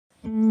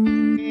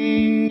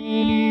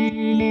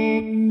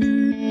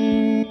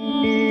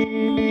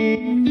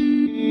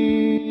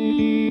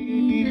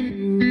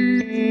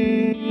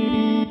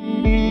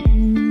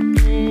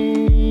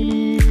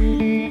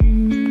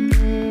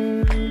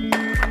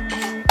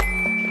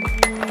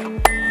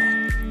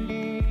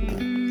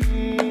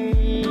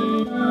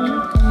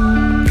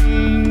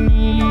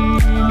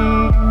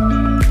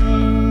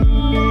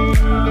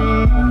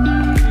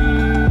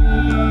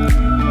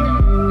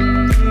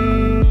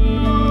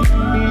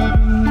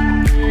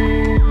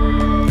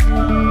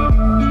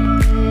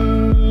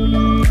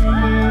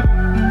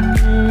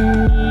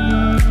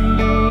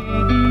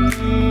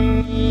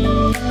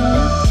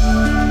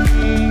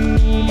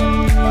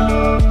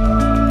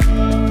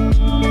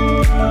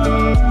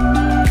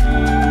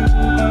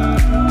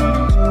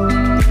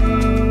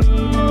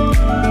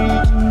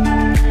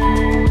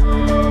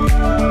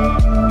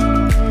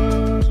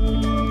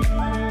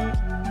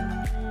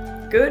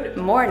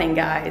morning,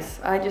 guys.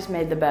 I just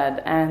made the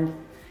bed, and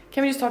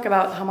can we just talk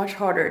about how much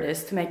harder it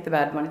is to make the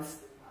bed when it's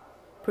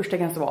pushed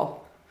against the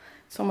wall?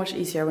 So much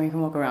easier when you can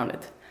walk around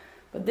it.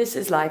 But this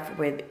is life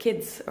with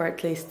kids, or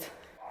at least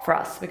for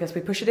us, because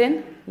we push it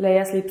in.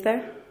 Leia sleeps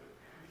there,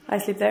 I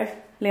sleep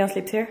there, Leon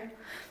sleeps here.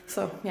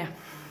 So yeah,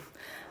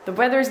 the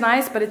weather is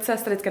nice, but it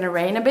says that it's gonna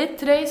rain a bit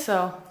today,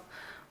 so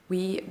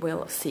we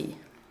will see.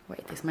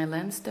 Wait, is my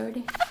lens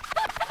dirty?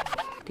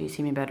 Do you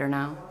see me better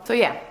now? So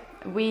yeah,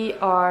 we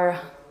are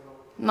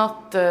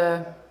not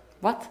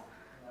what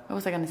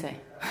was I gonna say?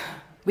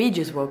 We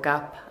just woke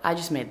up, I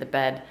just made the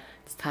bed.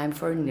 It's time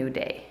for a new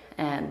day,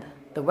 and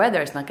the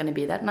weather is not gonna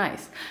be that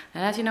nice.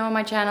 And as you know on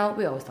my channel,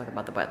 we always talk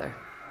about the weather.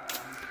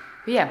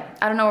 But yeah,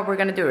 I don't know what we're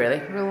gonna do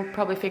really. We'll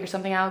probably figure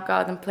something out, go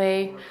out and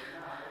play,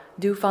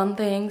 do fun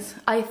things.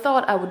 I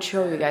thought I would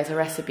show you guys a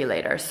recipe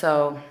later,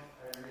 so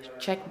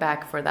check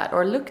back for that,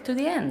 or look to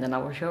the end and I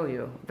will show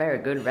you a very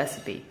good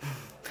recipe.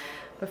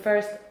 But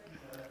first,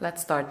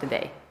 let's start the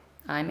day.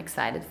 I'm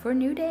excited for a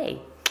new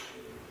day.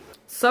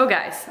 So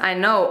guys, I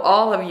know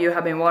all of you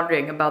have been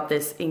wondering about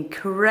this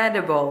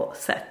incredible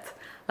set.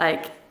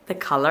 Like the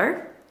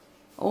color,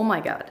 oh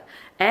my god.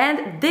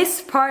 And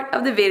this part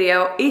of the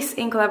video is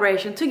in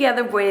collaboration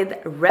together with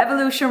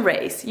Revolution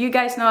Race. You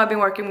guys know I've been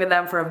working with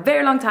them for a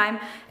very long time,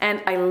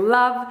 and I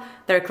love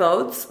their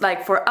clothes.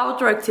 Like for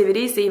outdoor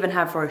activities, they even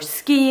have for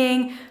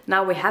skiing.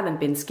 Now we haven't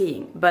been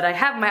skiing, but I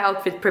have my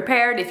outfit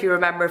prepared. If you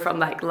remember from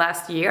like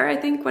last year, I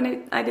think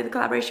when I did a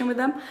collaboration with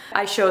them,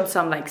 I showed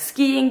some like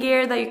skiing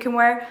gear that you can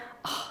wear.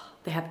 Oh,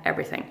 they have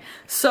everything.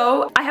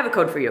 So I have a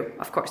code for you,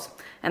 of course,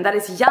 and that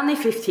is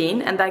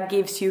Janni15, and that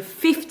gives you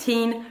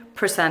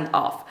 15%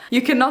 off.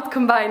 You cannot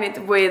combine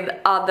it with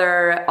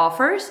other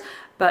offers,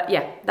 but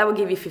yeah, that will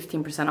give you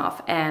 15%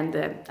 off. And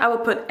I will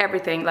put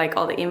everything, like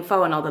all the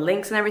info and all the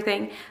links and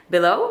everything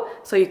below,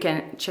 so you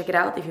can check it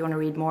out if you want to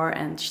read more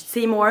and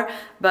see more.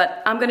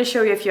 But I'm gonna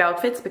show you a few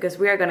outfits because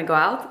we are gonna go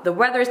out. The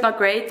weather is not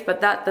great,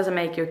 but that doesn't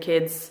make your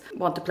kids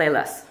want to play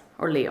less.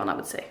 Or Leon, I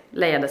would say.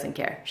 Leia doesn't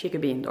care, she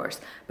could be indoors.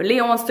 But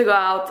Leon wants to go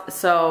out,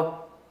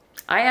 so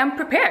I am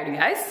prepared,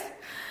 guys.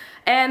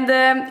 And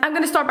I'm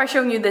gonna start by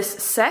showing you this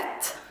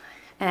set.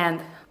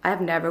 And I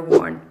have never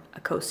worn a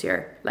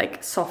cozier,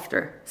 like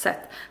softer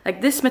set.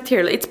 Like this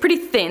material, it's pretty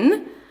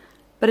thin,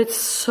 but it's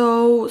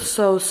so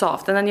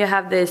soft. And then you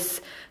have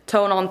this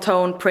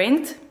tone-on-tone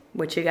print,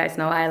 which you guys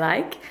know I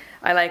like.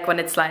 I like when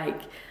it's like,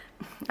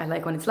 I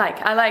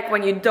like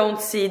when you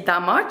don't see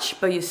that much,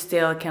 but you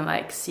still can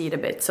like see it a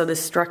bit. So the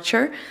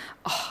structure,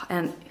 oh,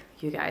 and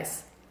you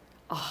guys,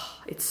 oh,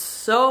 it's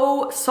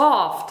so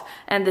soft.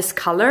 And this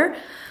color,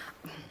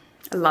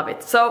 I love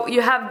it. So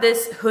you have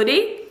this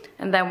hoodie,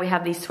 and then we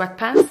have these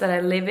sweatpants that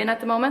I live in at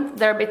the moment.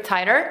 They're a bit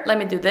tighter. Let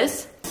me do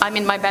this. I'm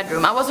in my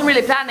bedroom. I wasn't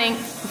really planning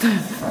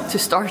to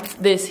start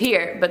this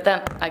here, but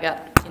then I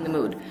got in the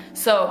mood.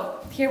 So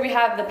here we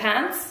have the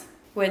pants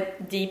with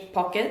deep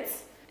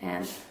pockets,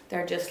 and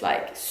they're just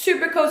like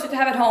super cozy to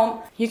have at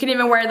home. You can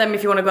even wear them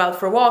if you want to go out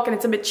for a walk and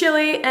it's a bit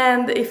chilly,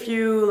 and if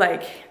you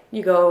like,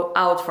 you go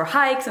out for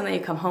hikes and then you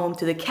come home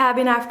to the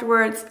cabin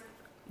afterwards.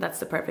 That's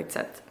the perfect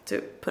set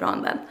to put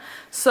on then.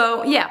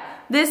 So yeah,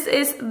 this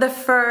is the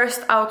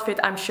first outfit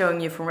I'm showing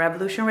you from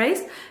Revolution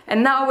Race.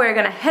 And now we're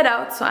gonna head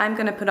out, so I'm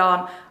gonna put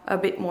on a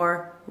bit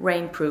more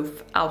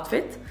rainproof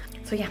outfit.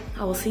 So yeah,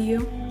 I will see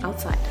you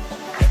outside.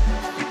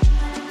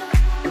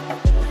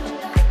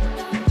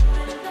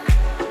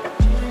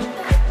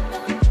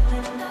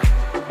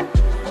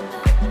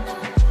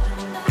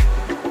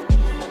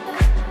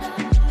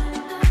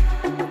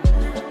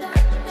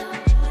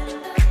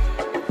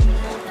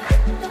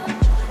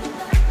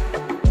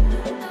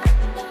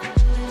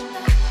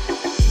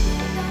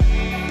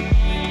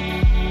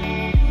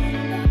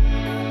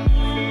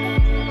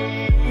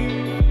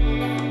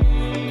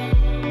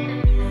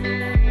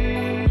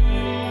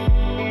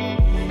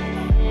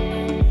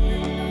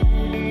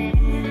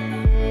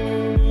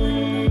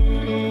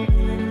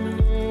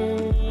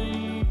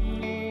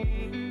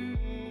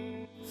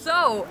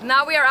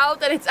 Now we are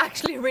out and it's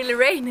actually really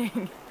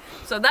raining.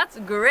 So that's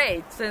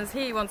great, since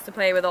he wants to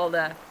play with all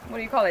the, what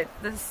do you call it?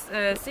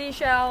 The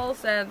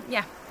seashells and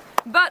yeah.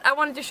 But I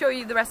wanted to show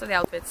you the rest of the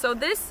outfit. So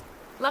this,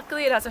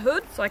 luckily it has a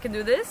hood, so I can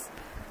do this.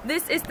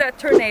 This is the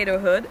tornado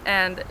hood,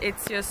 and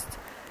it's just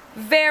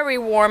very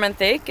warm and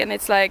thick, and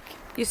it's like,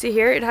 you see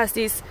here, it has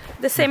these,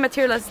 the same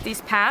material as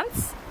these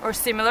pants, or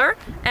similar,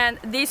 and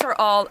these are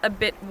all a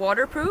bit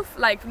waterproof,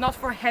 like not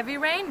for heavy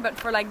rain, but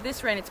for like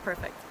this rain it's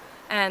perfect.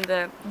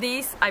 And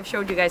these I've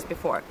showed you guys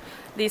before.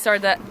 These are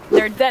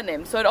they're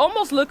denim, so it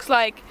almost looks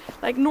like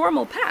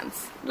normal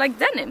pants, like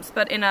denims,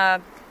 but in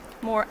a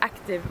more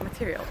active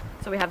material.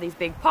 So we have these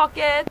big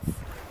pockets,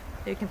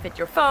 you can fit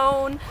your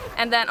phone,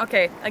 and then,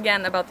 okay,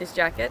 again about this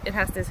jacket, it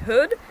has this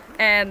hood,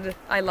 and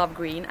I love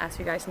green, as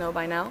you guys know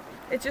by now.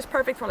 It's just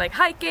perfect for like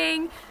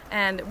hiking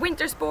and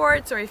winter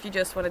sports, or if you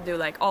just want to do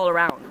like all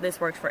around.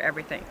 This works for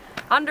everything.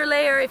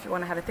 Underlayer if you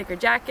want to have a thicker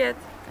jacket,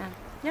 and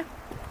yeah.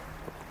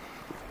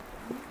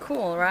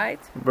 Cool, right?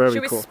 Very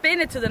Should we cool. spin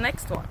it to the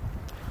next one?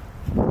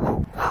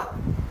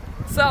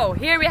 So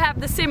here we have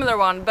the similar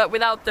one, but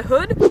without the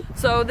hood.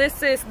 So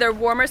this is their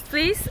warmest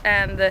fleece,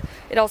 and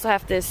it also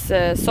have this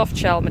soft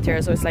shell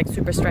material, so it's like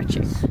super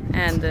stretchy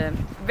and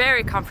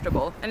very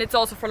comfortable. And it's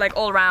also for like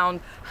all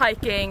around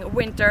hiking,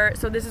 winter.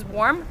 So this is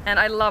warm, and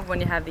I love when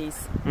you have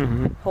these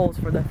holes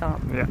for the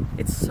thumb. Yeah,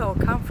 it's so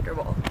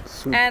comfortable.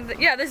 Super. And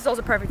yeah, this is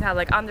also perfect to have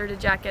like under the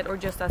jacket or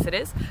just as it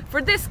is.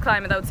 For this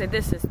climate, I would say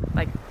this is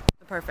like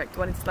perfect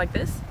when it's like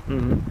this.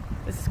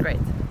 This is great.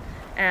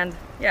 And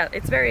yeah,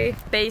 it's very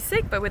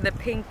basic, but with the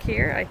pink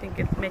here, I think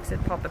it makes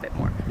it pop a bit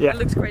more. Yeah. It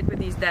looks great with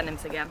these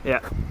denims again.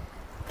 Yeah.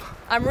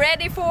 I'm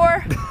ready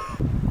for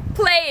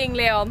playing,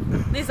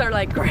 Leon. These are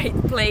like great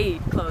play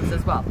clothes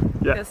as well.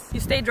 Yeah. Because you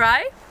stay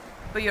dry,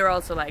 but you're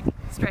also like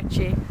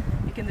stretchy.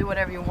 You can do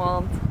whatever you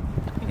want,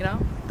 you know?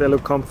 They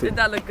look comfy. Did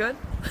that look good?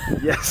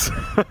 Yes.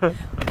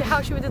 Okay,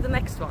 how should we do the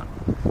next one?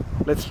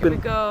 Should we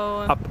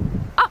go up?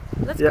 Up!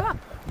 Let's go up.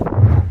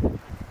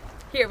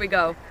 Here we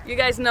go. You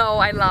guys know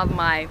I love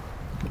my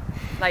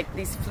like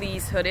these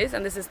fleece hoodies,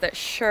 and this is the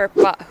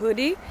Sherpa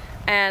hoodie,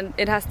 and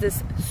it has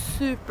this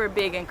super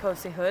big and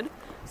cozy hood,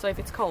 so if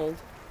it's cold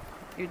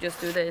you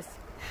just do this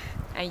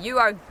and you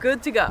are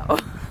good to go.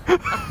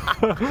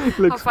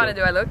 How funny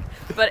do I look?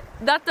 But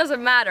that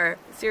doesn't matter,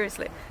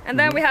 seriously. And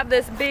then we have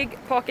this big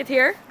pocket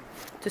here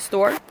to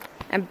store,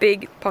 and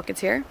big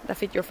pockets here that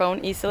fit your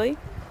phone easily.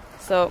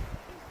 So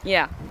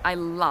yeah, I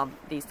love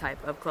these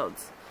type of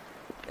clothes.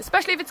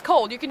 Especially if it's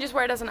cold, you can just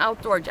wear it as an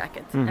outdoor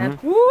jacket.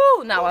 And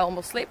woo! Now I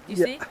almost slipped, you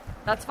see?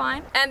 That's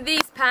fine. And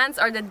these pants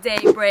are the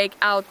Daybreak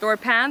outdoor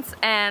pants,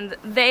 and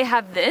they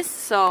have this,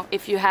 so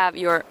if you have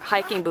your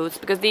hiking boots,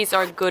 because these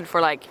are good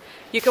for like,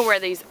 you can wear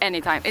these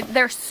anytime.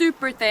 They're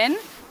super thin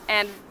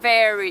and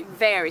very,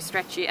 very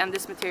stretchy, and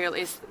this material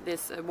is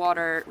this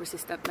water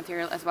resistant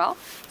material as well.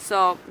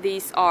 So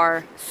these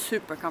are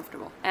super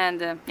comfortable.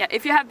 And yeah,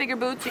 if you have bigger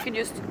boots, you can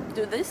just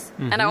do this.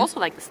 And I also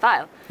like the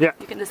style. Yeah.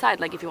 You can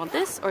decide like if you want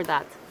this or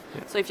that.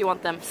 Yeah. So if you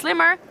want them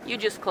slimmer, you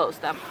just close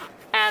them.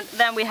 And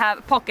then we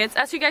have pockets.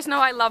 As you guys know,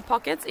 I love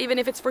pockets, even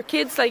if it's for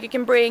kids. Like you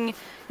can bring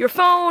your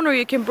phone, or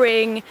you can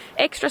bring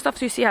extra stuff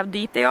so you see how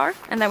deep they are.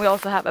 And then we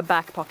also have a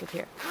back pocket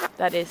here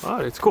that is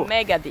it's cool.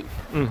 Mega deep.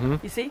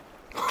 You see?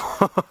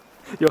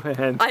 Your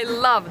hand. I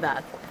love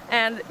that.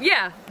 And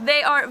yeah,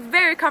 they are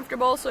very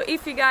comfortable. So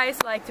if you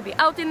guys like to be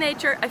out in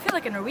nature, I feel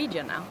like a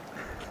Norwegian now.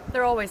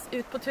 They're always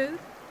ut på tur,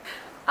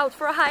 out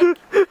for a hike.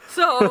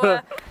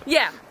 So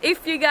yeah,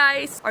 if you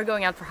guys are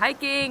going out for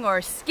hiking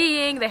or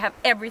skiing, they have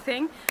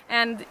everything.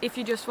 And if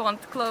you just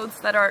want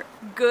clothes that are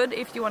good,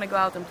 if you want to go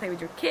out and play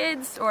with your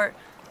kids or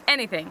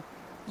anything,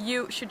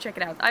 you should check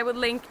it out. I will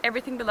link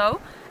everything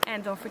below,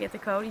 and don't forget the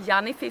code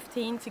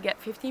Janni15 to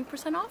get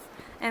 15% off.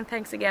 And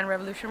thanks again,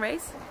 Revolution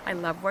Race. I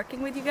love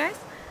working with you guys.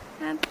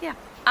 And yeah,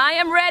 I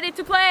am ready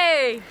to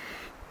play!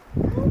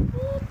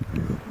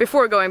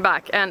 Before going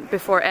back and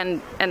before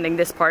ending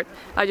this part,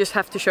 I just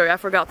have to show you, I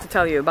forgot to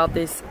tell you about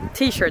this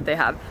t-shirt they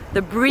have.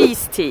 The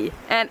Breeze tee.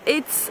 And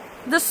it's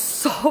the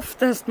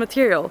softest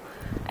material.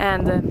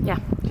 And yeah,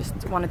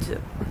 just wanted to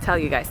tell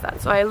you guys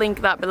that. So I link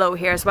that below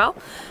here as well.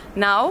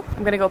 Now,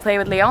 I'm gonna go play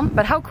with Leon.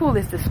 But how cool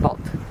is this spot?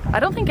 I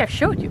don't think I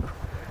showed you.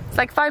 It's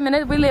like 5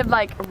 minutes. We live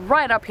like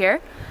right up here.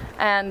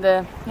 And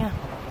yeah,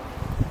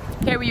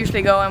 here we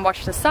usually go and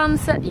watch the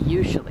sunset,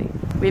 usually.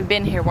 We've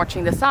been here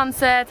watching the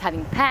sunset,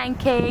 having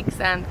pancakes,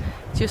 and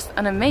it's just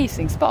an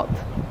amazing spot.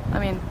 I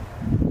mean,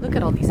 look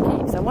at all these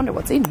caves. I wonder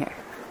what's in here.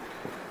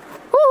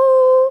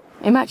 Woo!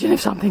 Imagine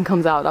if something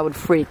comes out, I would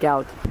freak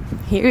out.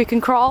 Here you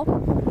can crawl.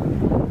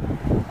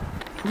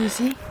 Do you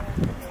see?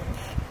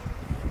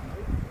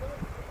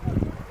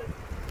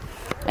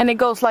 And it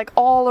goes like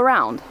all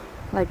around.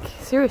 Like,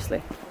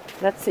 seriously.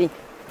 Let's see.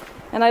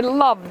 And I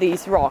love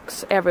these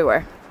rocks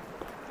everywhere.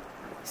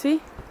 See?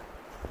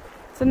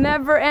 It's a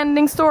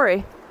never-ending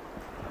story.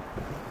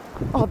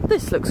 Oh,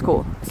 this looks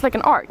cool. It's like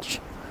an arch.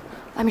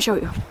 Let me show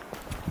you.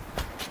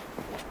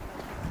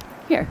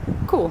 Here,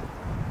 cool.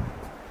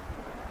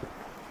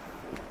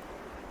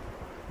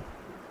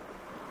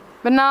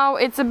 But now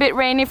it's a bit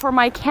rainy for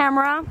my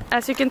camera,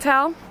 as you can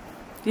tell.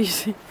 Do you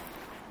see?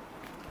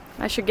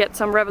 I should get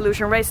some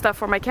Revolution Race stuff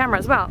for my camera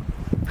as well.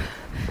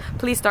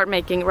 Please start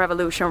making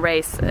Revolution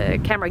Race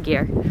camera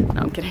gear.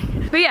 No, I'm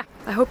kidding. But yeah,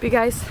 I hope you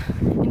guys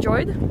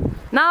enjoyed.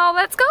 Now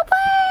let's go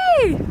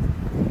play!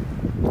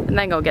 And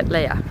then go get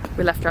Leia.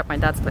 We left her at my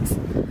dad's place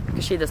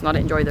because she does not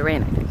enjoy the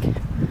rain, I think.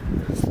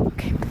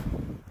 Okay.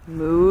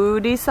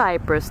 Moody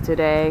Cyprus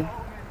today.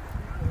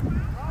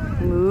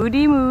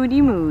 Moody,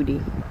 moody,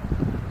 moody.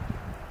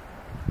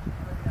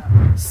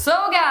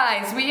 So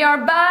guys, we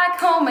are back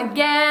home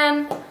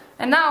again.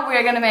 And now we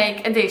are gonna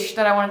make a dish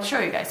that I wanted to show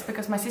you guys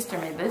because my sister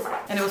made this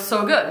and it was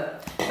so good.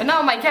 But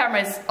now my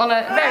camera is on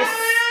a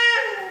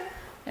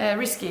very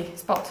risky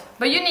spot.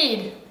 But you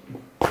need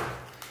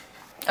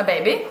a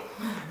baby.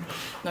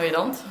 No, you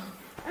don't.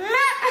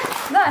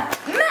 There.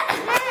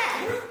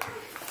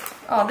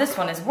 Oh, this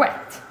one is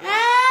wet.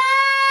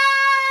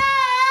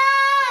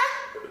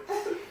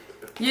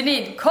 You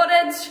need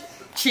cottage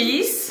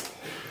cheese.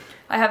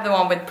 I have the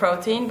one with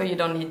protein, but you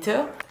don't need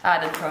to.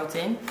 Added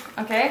protein.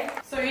 Okay,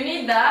 so you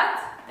need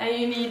that. and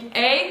you need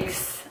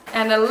eggs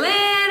and a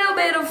little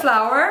bit of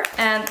flour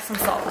and some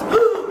salt.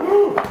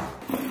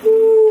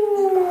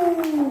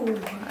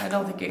 I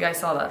don't think you guys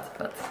saw that,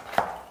 but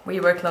we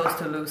were close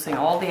to losing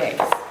all the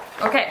eggs.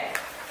 Okay,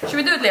 should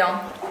we do it, Leon?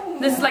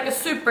 This is like a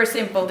super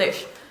simple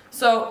dish.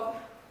 So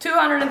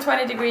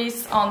 220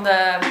 degrees on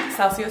the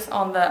Celsius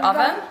on the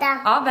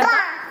oven.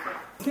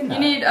 You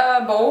need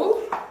a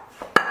bowl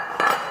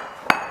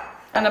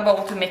and a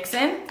bowl to mix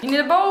in. You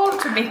need a bowl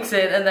to mix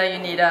it, and then you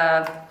need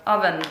a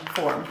oven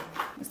form.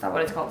 Is that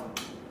what it's called?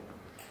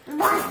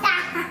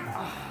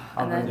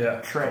 And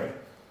then tray.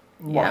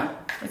 Yeah,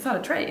 it's not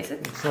a tray, is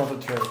it? It's not a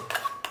tray.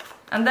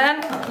 And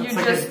then you it's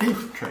just like a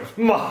beef tray.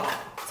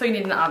 So you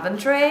need an oven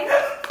tray.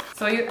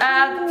 So you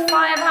add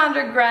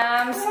 500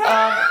 grams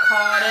of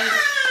cottage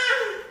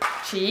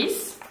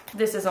cheese.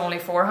 This is only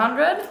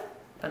 400,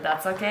 but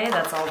that's okay,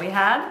 that's all we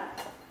had.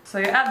 So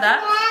you add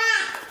that.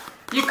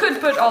 You could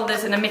put all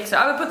this in a mixer.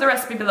 I will put the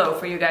recipe below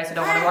for you guys who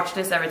don't want to watch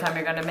this every time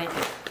you're gonna make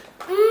it,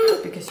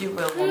 because you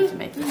will want to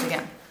make this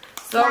again.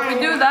 So we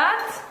do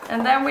that,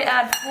 and then we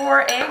add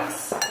 4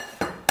 eggs.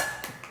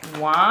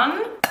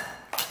 1,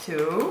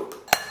 2, 3,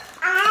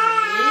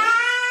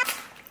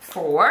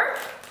 4.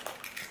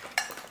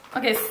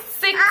 Okay,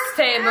 6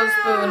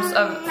 tablespoons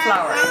of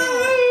flour.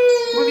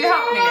 Will you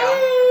help me now?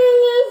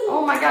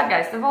 Oh my god,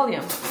 guys, the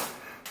volume.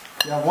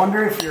 Yeah, I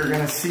wonder if you're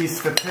gonna see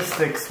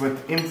statistics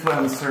with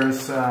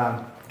influencers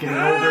getting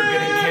older,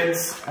 getting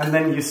kids, and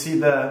then you see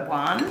the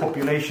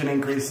population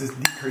increases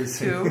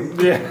decreasing. 2.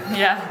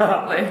 Yeah,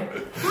 probably.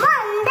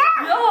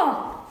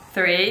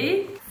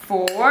 3,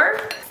 4,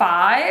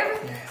 5,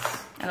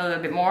 and a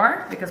little bit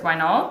more, because why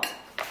not?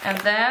 And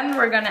then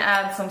we're gonna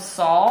add some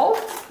salt.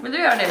 Vill du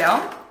göra det,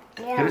 Leon?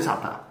 Är du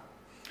salta?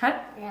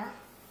 Här? Yeah.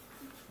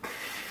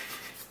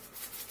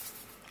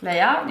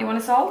 Leia, do you want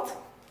a salt?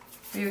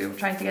 You're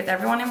trying to get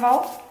everyone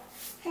involved?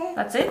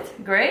 That's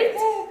it? Great.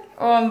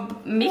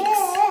 Mix.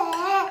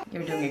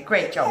 You're doing a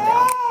great job,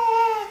 Leon.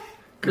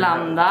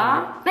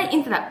 Blanda. Nej,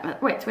 inte där.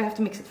 Wait, we have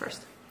to mix it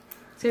first.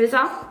 Ska vi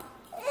så?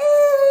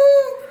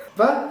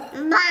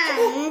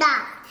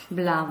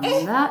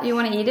 Blanda. You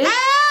want to eat it?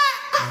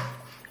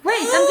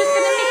 Wait, I'm just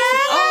gonna mix it.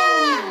 Oh!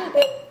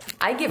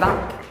 I give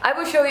up. I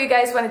will show you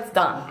guys when it's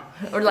done.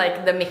 Or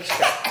like the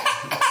mixture.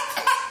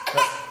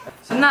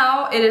 So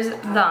now it is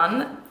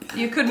done.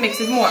 You could mix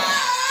it more.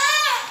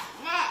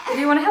 Do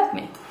you want to help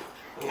me?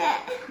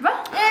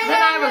 What?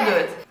 Then I will do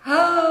it.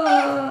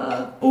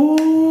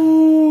 Ooh!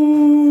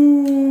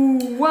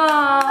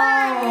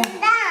 Wow!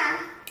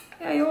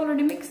 Yeah, you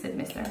already mixed it,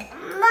 mister.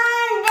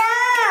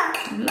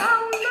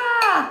 Blanda!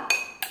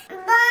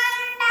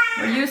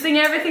 We're using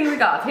everything we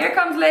got. Here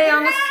comes Leia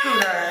on the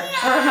scooter.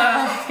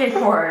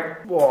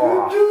 Skateboard.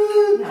 Wow.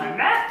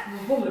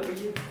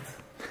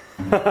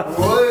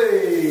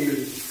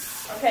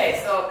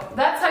 Okay, so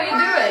that's how you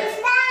do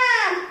it.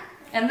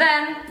 And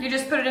then you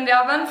just put it in the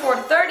oven for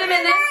 30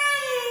 minutes.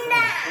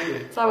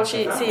 So I will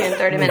see you in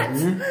 30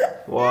 minutes.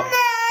 Wow.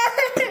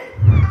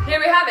 Here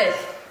we have it.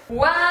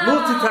 Wow.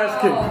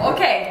 Multitasking.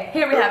 Okay,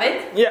 here we have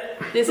it. Yeah.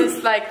 This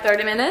is like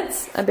 30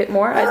 minutes, a bit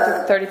more. I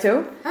took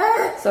 32.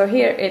 So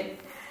here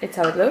it's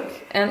how it looks.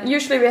 And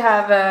usually we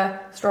have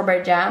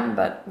strawberry jam,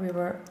 but we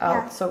were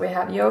out, so we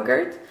have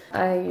yogurt.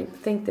 I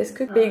think this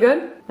could be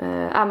good.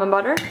 Almond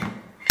butter,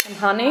 some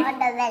honey,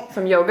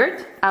 some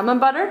yogurt. Almond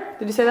butter,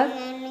 did you say that?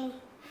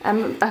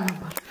 Almond butter,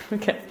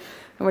 okay.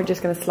 And we're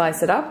just gonna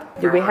slice it up.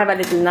 Do we have a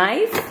little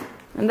knife?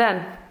 And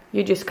then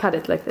you just cut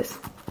it like this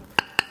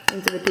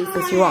into the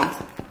pieces you want.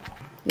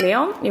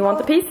 Leon, you want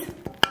the piece?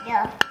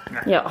 Yeah.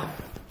 Yeah.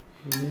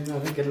 I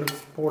think it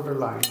looks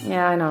borderline.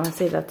 Yeah, I know, I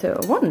see that too.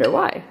 I wonder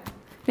why.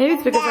 Maybe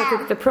it's because I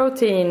took the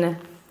protein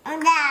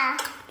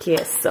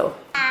queso.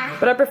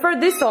 But I prefer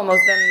this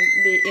almost than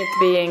it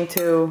being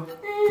too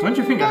Don't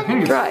you think? I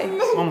think dry.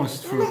 It's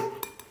almost through.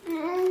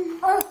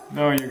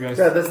 No, you guys.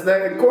 Yeah, that's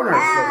the corner.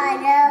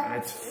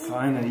 It's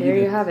fine. Here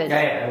you have it.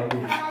 Yeah.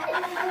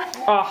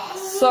 Oh,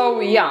 so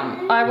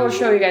yum. I will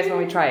show you guys when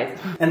we try it.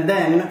 And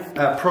then,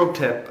 pro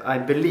tip, I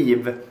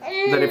believe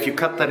that if you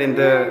cut that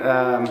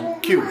into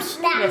cubes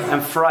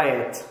and fry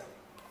it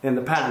in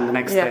the pan the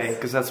next day,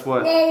 because that's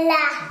what...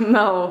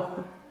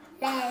 No.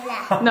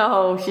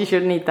 No, she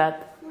shouldn't eat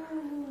that.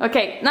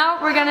 Okay,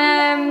 now we're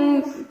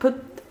gonna put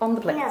on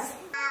the plates.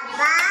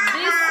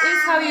 This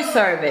is how you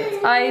serve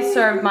it. I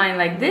served mine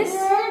like this,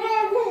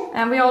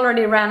 and we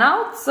already ran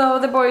out, so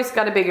the boys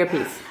got a bigger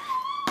piece.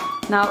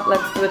 Now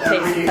let's do a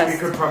taste test. We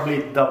could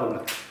probably double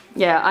it.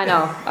 Yeah, I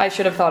know. I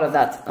should have thought of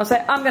that. I'll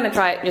say I'm gonna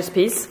try just a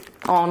piece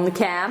on the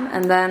cam,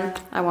 and then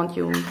I want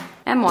you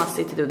and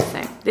Mossy to do the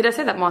same. Did I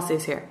say that Mossy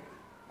is here?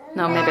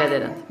 No, maybe I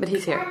didn't, but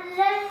he's here.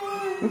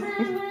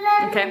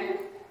 Okay.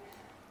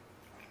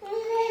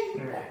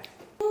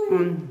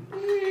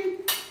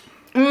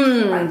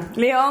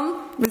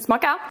 Leon, vill du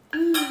smaka?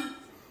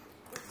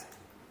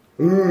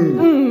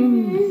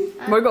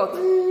 Var det gott?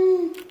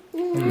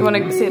 You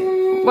wanna see it?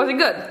 Was it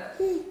good?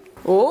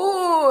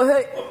 Oh,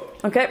 hey.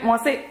 Okay,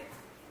 Mossy,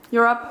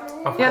 you're up.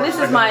 Yeah, this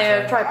is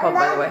my tripod,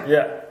 by the way.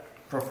 Yeah,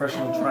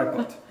 professional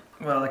tripod.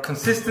 Well, the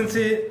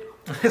consistency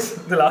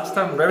The last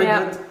time, very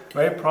good,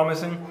 very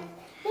promising.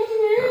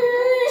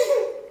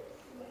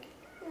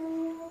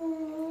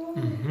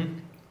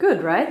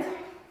 Good, right?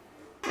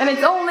 And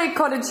it's only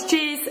cottage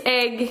cheese,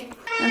 egg,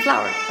 and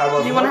flour.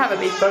 Do you want to have a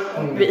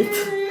bit?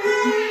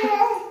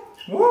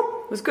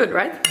 It was good,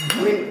 right?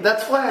 I mean,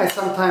 that's why I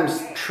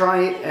sometimes try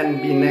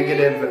and be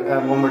negative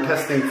when we're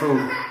testing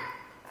food.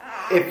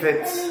 If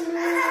it's...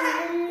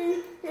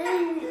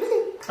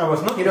 I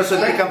was not... You know, so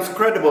it becomes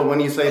credible when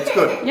you say it's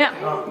good. Yeah,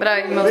 but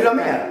I must...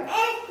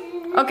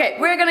 Okay,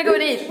 we're gonna go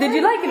and eat. Did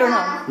you like it or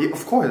not? Yeah,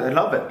 of course, I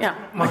love it. Yeah,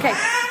 okay.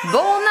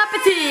 Bon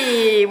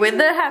appetit with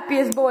the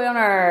happiest boy on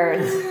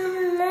earth.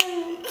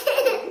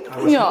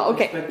 Yeah,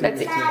 okay, let's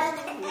see.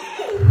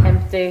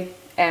 Empty,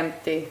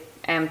 empty,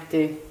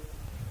 empty,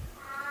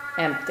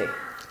 empty.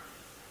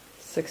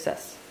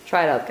 Success.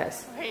 Try it out,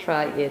 guys.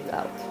 Try it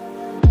out.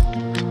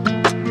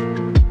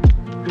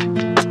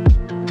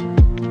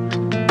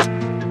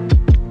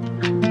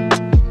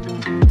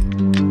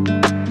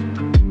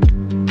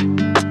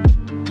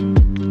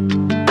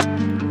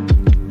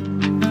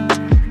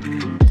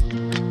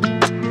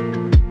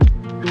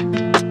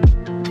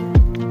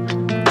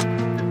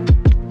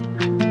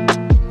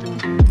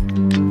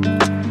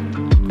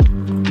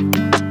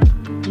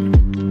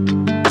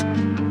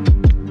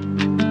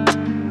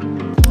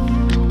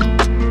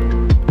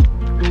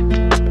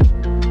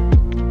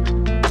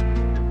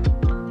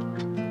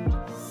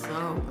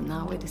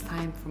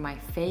 My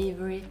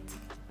favorite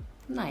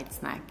night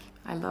snack.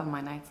 I love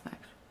my night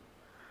snacks.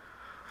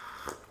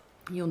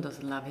 Jon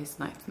doesn't love his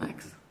night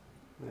snacks.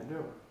 I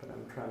do, but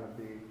I'm trying to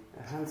be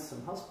a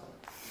handsome husband.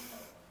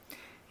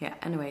 Yeah,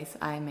 anyways,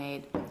 I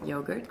made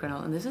yogurt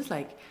granola, and this is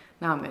like,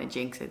 now I'm gonna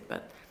jinx it,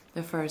 but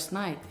the first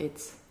night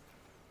it's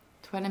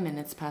 20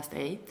 minutes past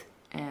 8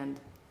 and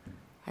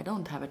I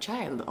don't have a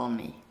child on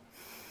me.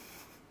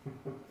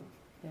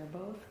 They're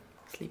both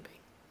sleeping.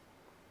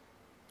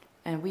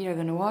 And we are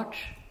gonna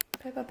watch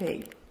Peppa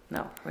Pig.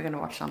 No, we're gonna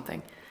watch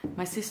something.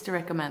 My sister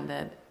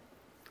recommended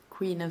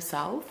Queen of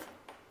South.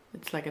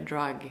 It's like a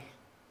drug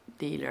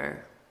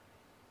dealer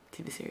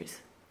TV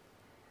series,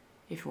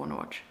 if you want to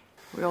watch.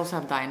 We also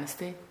have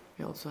Dynasty.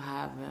 We also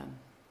have...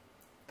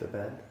 The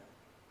bed.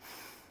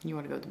 You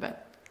want to go to bed?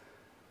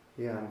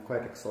 Yeah, I'm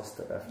quite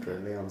exhausted after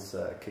Leon's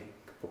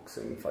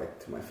kickboxing fight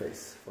to my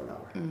face for an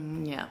hour.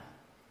 Yeah,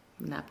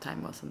 nap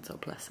time wasn't so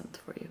pleasant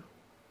for you.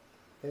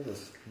 It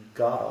was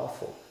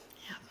god-awful.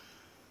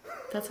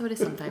 That's how it is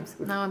sometimes.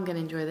 Now I'm gonna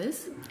enjoy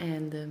this,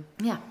 and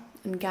yeah.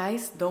 And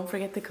guys, don't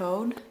forget the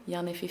code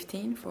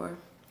Janni15 for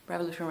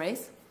Revolution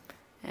Race,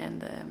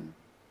 and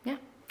yeah,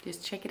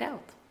 just check it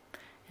out.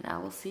 And I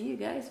will see you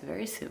guys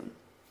very soon.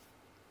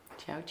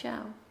 Ciao,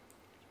 ciao.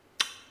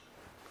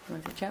 You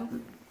want to say ciao?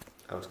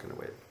 I was gonna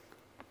wait.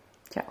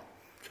 Ciao.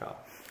 Ciao.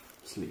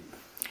 Sleep.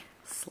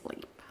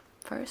 Sleep.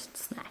 First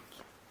snack.